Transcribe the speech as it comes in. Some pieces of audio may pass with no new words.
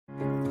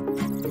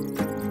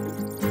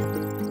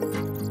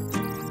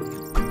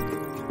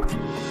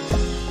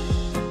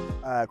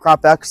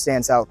CropX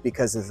stands out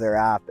because of their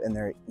app and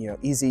their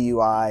easy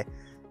UI.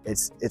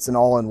 It's an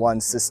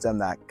all-in-one system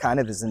that kind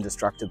of is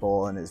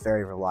indestructible and is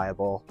very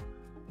reliable.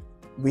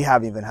 We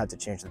haven't even had to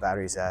change the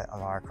batteries yet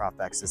on our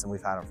CropXs, and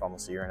we've had them for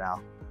almost a year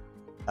now.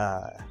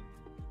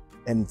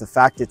 And the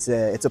fact it's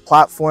a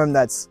platform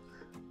that's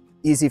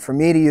easy for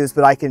me to use,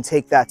 but I can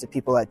take that to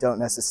people that don't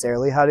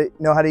necessarily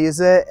know how to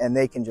use it, and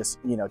they can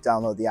just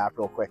download the app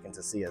real quick and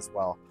to see as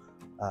well.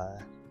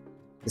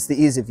 It's the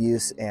ease of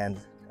use, and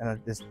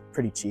it's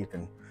pretty cheap,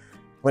 and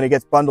when it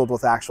gets bundled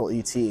with actual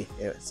ET,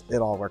 it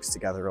all works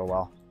together real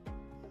well.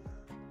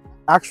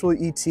 Actual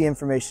ET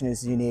information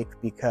is unique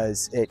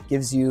because it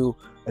gives you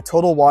a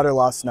total water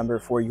loss number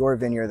for your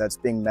vineyard that's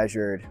being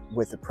measured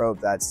with a probe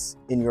that's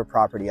in your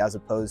property, as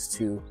opposed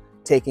to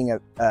taking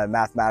a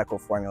mathematical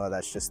formula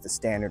that's just the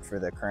standard for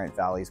the current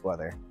valley's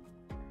weather.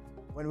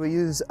 When we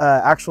use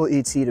actual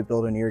ET to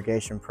build an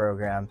irrigation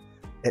program,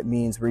 it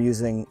means we're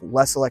using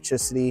less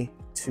electricity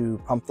to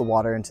pump the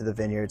water into the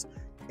vineyards,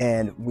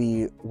 and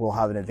we will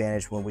have an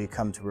advantage when we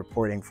come to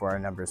reporting for our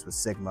numbers with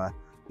Sigma,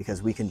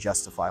 because we can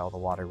justify all the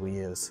water we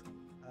use.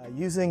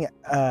 Using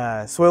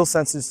soil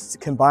sensors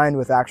combined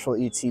with actual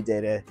ET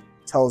data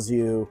tells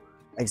you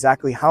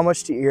exactly how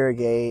much to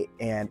irrigate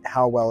and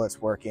how well it's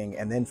working,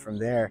 and then from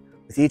there,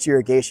 with each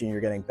irrigation, you're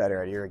getting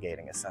better at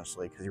irrigating,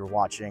 essentially, because you're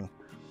watching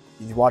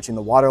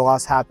the water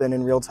loss happen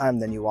in real time,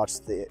 then you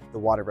watch the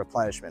water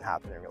replenishment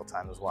happen in real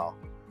time as well.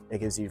 It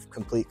gives you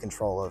complete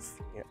control of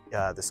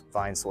this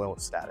vine soil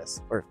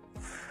status, or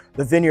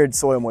the vineyard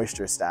soil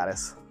moisture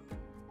status.